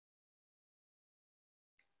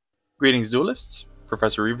Greetings Duelists,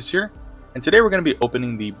 Professor Rivas here, and today we're going to be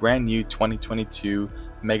opening the brand new 2022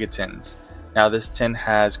 Mega Tins. Now this tin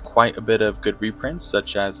has quite a bit of good reprints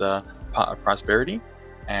such as Pot of Prosperity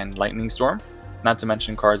and Lightning Storm, not to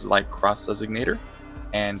mention cards like Cross Designator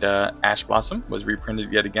and Ash Blossom was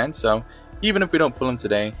reprinted yet again, so even if we don't pull them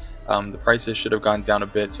today, the prices should have gone down a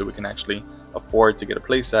bit so we can actually afford to get a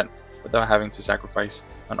playset without having to sacrifice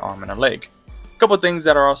an arm and a leg. Couple things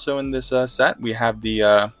that are also in this set. We have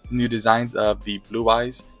the new designs of the Blue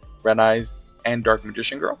Eyes, Red Eyes, and Dark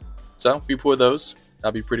Magician Girl. So if we pull those,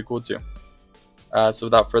 that'll be pretty cool too. So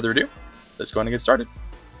without further ado, let's go ahead and get started.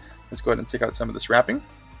 Let's go ahead and take out some of this wrapping.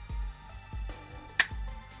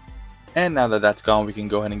 And now that that's gone, we can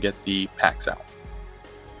go ahead and get the packs out.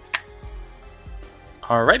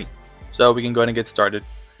 Alrighty, so we can go ahead and get started.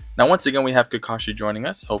 Now once again, we have Kakashi joining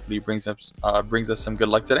us. Hopefully it brings us some good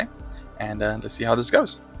luck today. And let's see how this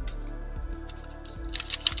goes.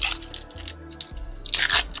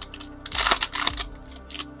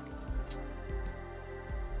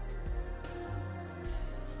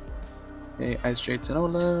 Okay, Ice J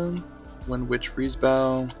Tanola, Wind Witch Freeze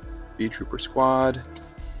Bell, B Trooper Squad,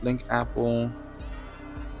 Link Apple,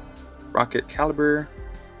 Rocket Caliber,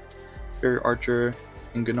 Fairy Archer,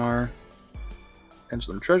 Inganar,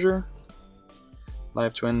 Pendulum Treasure,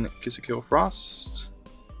 Live Twin Kill Frost,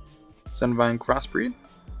 Sunvine Crossbreed,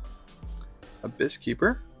 Abyss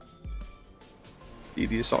Keeper,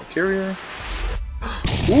 DD Assault Carrier.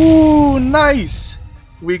 Ooh, nice!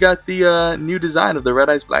 We got the new design of the Red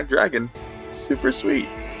Eyes Black Dragon. Super sweet.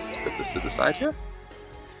 Let's put this to the side here.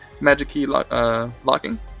 Magic Key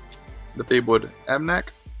Locking, the Fabled Abnak,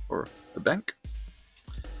 or the Bank,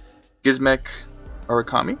 Gizmek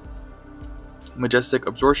Arakami, Majestic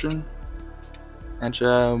Absorption,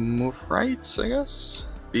 Ancha Mufrites, I guess.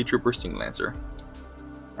 B-Trooper Sting Lancer.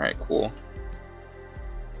 Alright, cool.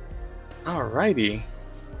 Alrighty.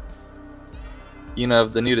 You know,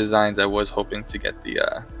 of the new designs, I was hoping to get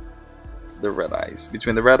the Red Eyes.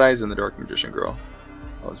 Between the Red Eyes and the Dark Magician Girl.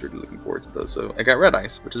 I was really looking forward to those. So I got Red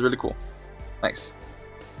Eyes, which is really cool. Nice.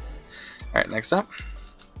 Alright, next up.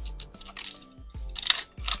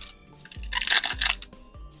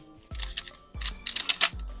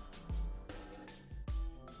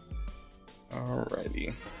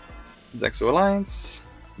 Alrighty. Zexo Alliance,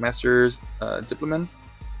 Masters Diploman,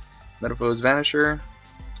 Metaphors Vanisher,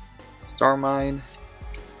 Starmine,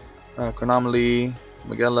 Chronomaly,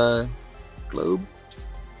 Magella Globe,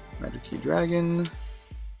 Magic Key Dragon,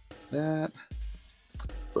 that,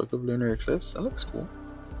 Book of Lunar Eclipse, that looks cool.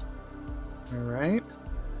 Alright.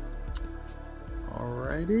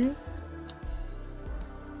 Alrighty.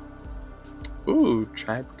 Ooh,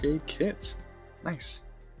 Tri-Brigade Kit. Nice.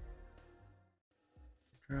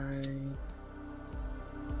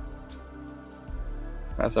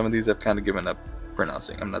 Now some of these I've kind of given up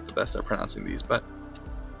pronouncing. I'm not the best at pronouncing these, but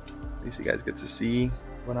at least you guys get to see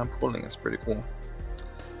what I'm pulling. It's pretty cool.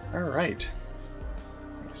 Alright.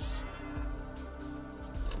 Nice.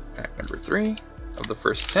 Pack number 3 of the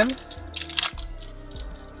first 10.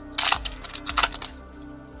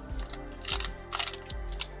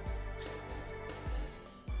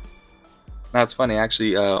 Now it's funny, I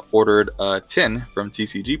actually ordered a tin from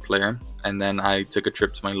TCG Player, and then I took a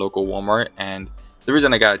trip to my local Walmart, and the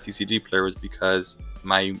reason I got a TCG Player was because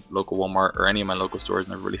my local Walmart or any of my local stores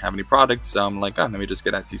never really have any products, so I'm like, oh, let me just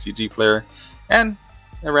get a TCG Player, and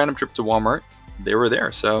a random trip to Walmart, they were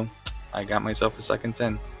there, so I got myself a second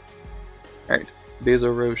tin. Alright,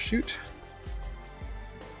 Basil Rose Shoot,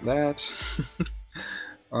 that,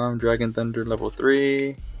 Dragon Thunder level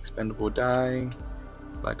 3, Expendable Die,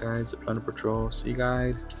 Black Eyes, the Plunder Patrol, Sea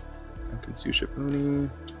Guide, Kansu Shipuni,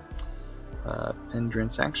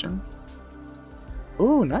 Pendrin Sanction.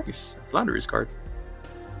 Oh, nice! Flounderies card.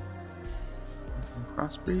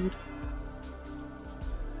 Crossbreed.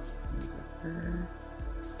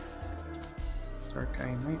 Dark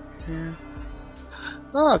Eye Nightmare.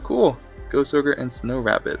 Ah, cool! Ghost Ogre and Snow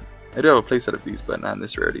Rabbit. I do have a playset of these, but not in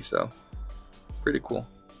this rarity, so pretty cool.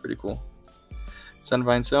 Pretty cool.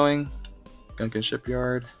 Sunvine Sewing. Gunkin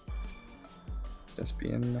Shipyard,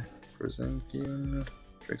 Despian, Prozenkian,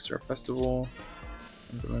 Trickstar Festival,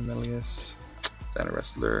 Melius, Dino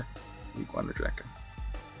Wrestler, League Wonder Dragon.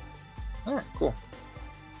 Alright, cool.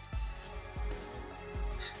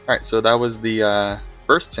 Alright, so that was the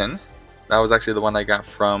first tin. That was actually the one I got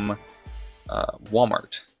from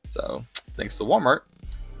Walmart. So, thanks to Walmart,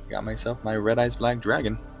 I got myself my Red Eyes Black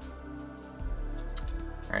Dragon.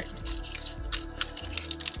 Alright.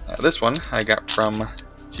 This one I got from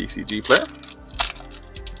TCG Player.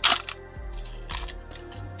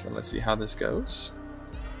 So let's see how this goes.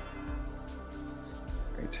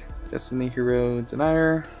 Right. Destiny Hero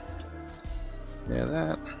Denier. Yeah,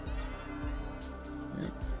 that.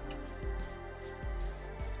 Yep.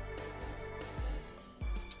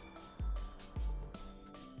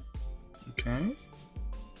 Okay.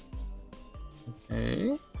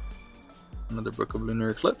 Okay. Another Book of Lunar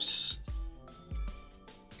Eclipse.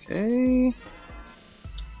 Okay.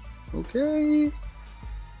 Okay.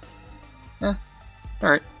 Yeah.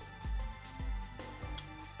 Alright.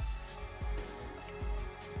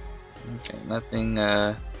 Okay, nothing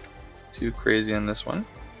too crazy on this one.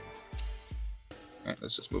 Alright,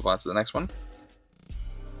 let's just move on to the next one.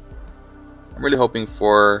 I'm really hoping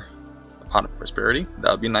for a Pot of Prosperity.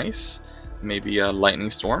 That would be nice. Maybe a Lightning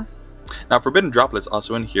Storm. Now, Forbidden Droplet's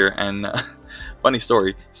also in here, and funny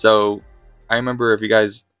story. So, I remember if you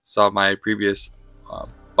guys saw my previous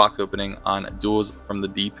box opening on Duels from the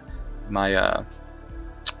Deep, my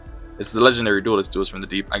it's the Legendary Duelist Duels from the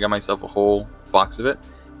Deep. I got myself a whole box of it,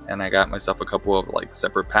 and I got myself a couple of like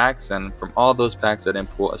separate packs, and from all those packs I didn't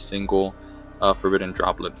pull a single Forbidden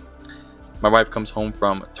Droplet. My wife comes home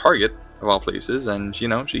from Target of all places, and you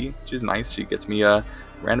know, she's nice. She gets me a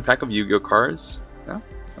random pack of Yu-Gi-Oh cards. You know?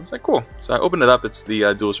 I was like, cool. So I opened it up. It's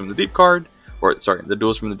the Duels from the Deep card, or sorry, the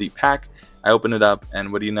Duels from the Deep pack. I opened it up,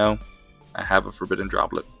 and what do you know? I have a Forbidden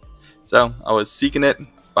Droplet. So I was seeking it,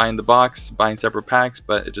 buying the box, buying separate packs,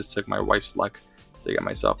 but it just took my wife's luck to get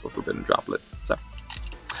myself a Forbidden Droplet. So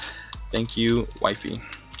thank you, wifey.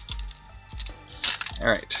 All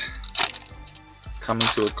right, coming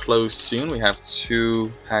to a close soon. We have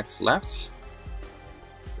 2 packs left. See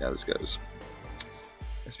how this goes.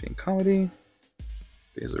 Thespian Comedy,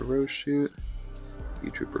 Basil Rose Shoot,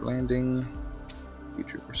 B-Trooper Landing,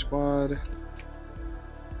 B-Trooper Squad,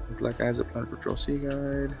 Black Eyes of Planet Patrol Sea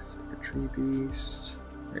Guide, Sacred Tree Beast,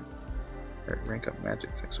 Rank Up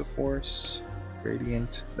Magic Sexo Force,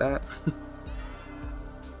 Radiant, that.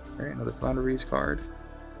 Alright, another Flounderies card.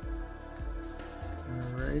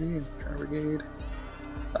 Alrighty, Tri Brigade.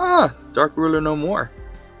 Ah! Dark Ruler No More.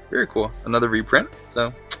 Very cool. Another reprint,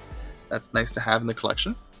 so that's nice to have in the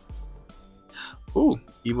collection. Ooh,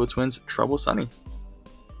 Evil Twins Trouble Sunny.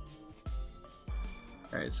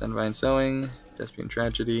 Alright, Sunvine Sewing, Thespian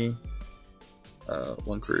Tragedy,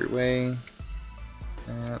 One Career Way,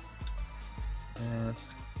 that.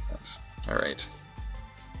 Alright.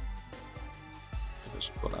 I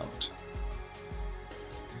should pull out.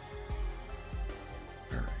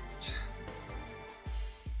 Alright.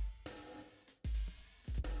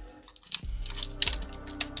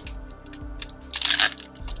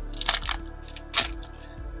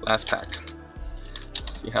 Last pack.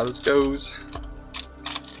 Let's see how this goes.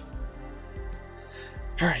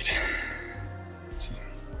 Alright. Let's see.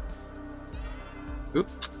 Oop,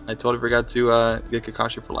 I totally forgot to get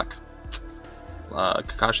Kakashi for luck.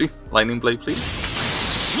 Kakashi, Lightning Blade, please.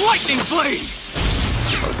 Lightning Blade!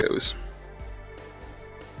 That's how it goes.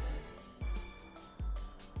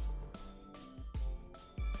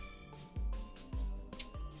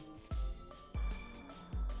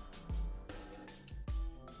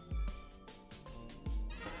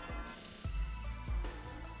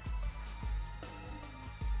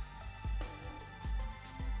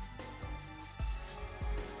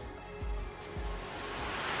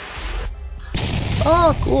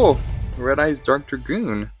 Oh, cool! Red Eyes Dark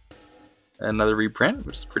Dragoon. Another reprint,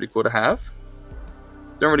 which is pretty cool to have.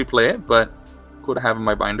 Don't really play it, but cool to have in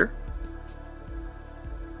my binder.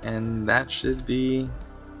 And that should be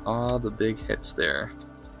all the big hits there.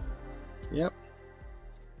 Yep.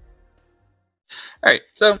 Alright,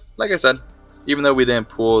 so like I said, even though we didn't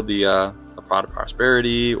pull the a Pot of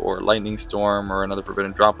Prosperity or Lightning Storm or another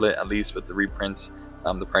Forbidden Droplet, at least with the reprints,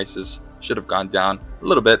 the prices should have gone down a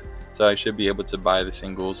little bit. So I should be able to buy the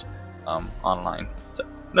singles online. So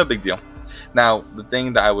no big deal. Now, the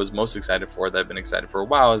thing that I was most excited for, that I've been excited for a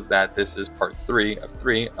while, is that this is part 3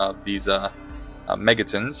 of these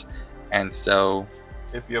Megatons. And so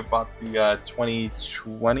if you have bought the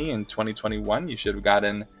 2020 and 2021, you should have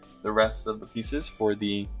gotten the rest of the pieces for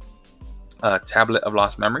the Tablet of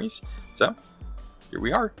Lost Memories. So here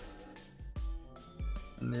we are.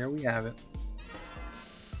 And there we have it.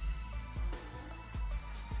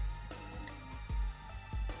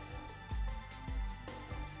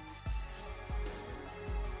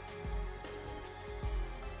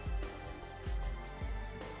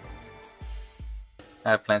 I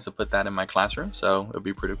have plans to put that in my classroom, so it'll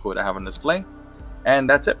be pretty cool to have on display. And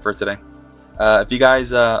that's it for today. If you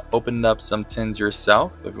guys opened up some tins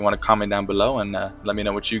yourself, if you want to comment down below and let me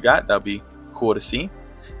know what you got, that'll be cool to see.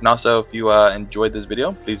 And also, if you enjoyed this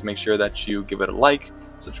video, please make sure that you give it a like,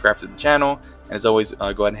 subscribe to the channel, and as always, go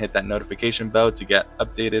ahead and hit that notification bell to get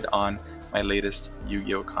updated on my latest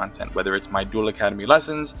Yu-Gi-Oh content, whether it's my Duel Academy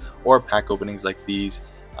lessons or pack openings like these.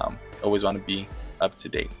 Always want to be up to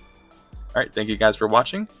date. All right, thank you guys for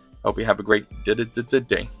watching. Hope you have a great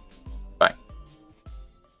day.